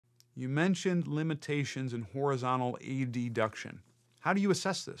You mentioned limitations in horizontal adduction. How do you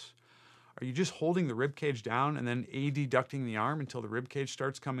assess this? Are you just holding the rib cage down and then adducting the arm until the rib cage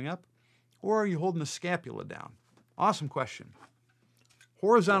starts coming up? Or are you holding the scapula down? Awesome question.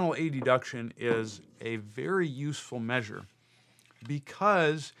 Horizontal adduction is a very useful measure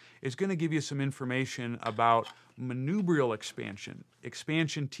because it's going to give you some information about manubrial expansion,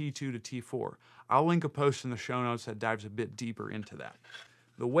 expansion T2 to T4. I'll link a post in the show notes that dives a bit deeper into that.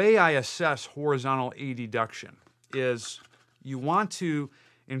 The way I assess horizontal adduction is you want to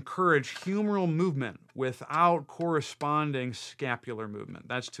encourage humeral movement without corresponding scapular movement.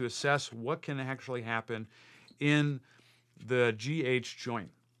 That's to assess what can actually happen in the GH joint.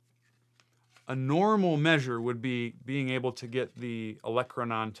 A normal measure would be being able to get the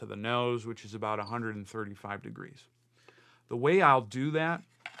olecranon to the nose, which is about 135 degrees. The way I'll do that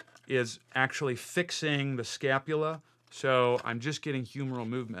is actually fixing the scapula, so I'm just getting humeral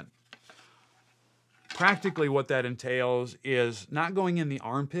movement. Practically what that entails is not going in the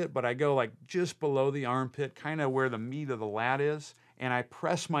armpit, but I go like just below the armpit, kind of where the meat of the lat is, and I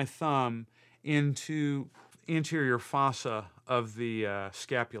press my thumb into anterior fossa of the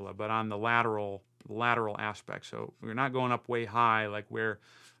scapula, but on the lateral aspect. So you're not going up way high like where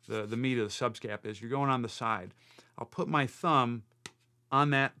the meat of the subscap is. You're going on the side. I'll put my thumb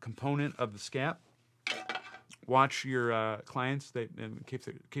on that component of the scap. Watch your clients in case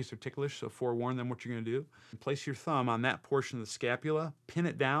they're ticklish, so forewarn them what you're going to do. Place your thumb on that portion of the scapula, pin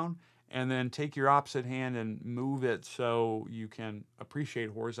it down, and then take your opposite hand and move it so you can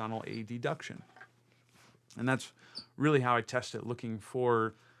appreciate horizontal adduction. And that's really how I test it, looking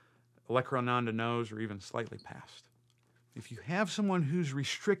for olecranon to nose or even slightly past. If you have someone who's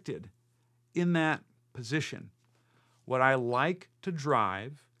restricted in that position, what I like to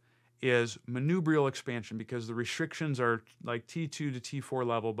drive is manubrial expansion because the restrictions are like T2 to T4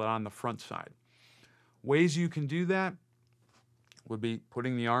 level, but on the front side. Ways you can do that would be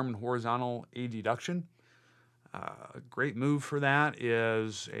putting the arm in horizontal adduction. A great move for that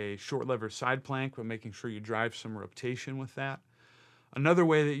is a short lever side plank, but making sure you drive some rotation with that. Another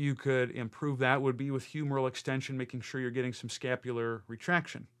way that you could improve that would be with humeral extension, making sure you're getting some scapular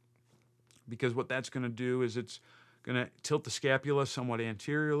retraction. Because what that's going to do is it's going to tilt the scapula somewhat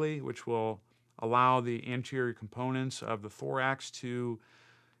anteriorly, which will allow the anterior components of the thorax to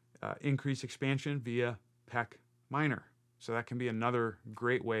increase expansion via pec minor. So that can be another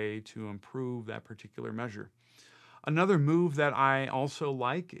great way to improve that particular measure. Another move that I also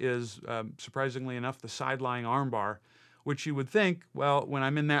like is, surprisingly enough, the side-lying armbar, which you would think, well, when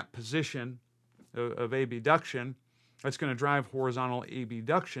I'm in that position of abduction, that's going to drive horizontal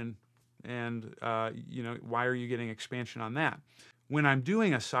abduction, and why are you getting expansion on that? When I'm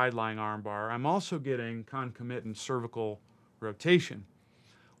doing a side-lying armbar, I'm also getting concomitant cervical rotation.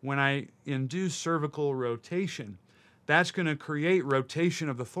 When I induce cervical rotation, that's going to create rotation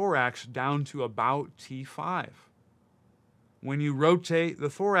of the thorax down to about T5. When you rotate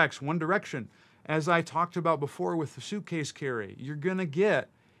the thorax one direction, as I talked about before with the suitcase carry, you're going to get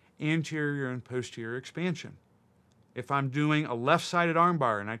anterior and posterior expansion. If I'm doing a left-sided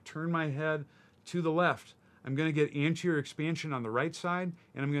armbar and I turn my head to the left, I'm going to get anterior expansion on the right side,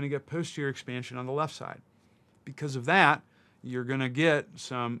 and I'm going to get posterior expansion on the left side. Because of that, you're going to get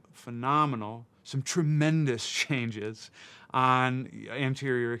some tremendous changes on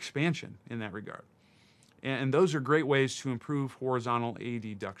anterior expansion in that regard. And those are great ways to improve horizontal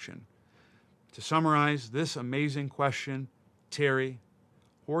adduction. To summarize this amazing question, Terry,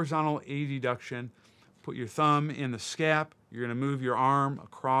 horizontal adduction, put your thumb in the scap, you're going to move your arm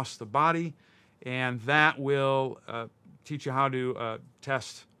across the body, and that will teach you how to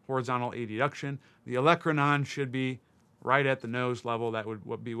test horizontal adduction. The olecranon should be right at the nose level. That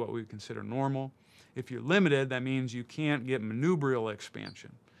would be what we consider normal. If you're limited, that means you can't get manubrial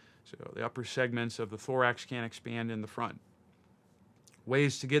expansion. So the upper segments of the thorax can't expand in the front.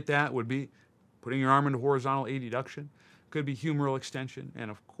 Ways to get that would be putting your arm into horizontal adduction, could be humeral extension,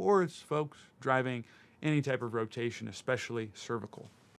 and of course, folks, driving any type of rotation, especially cervical.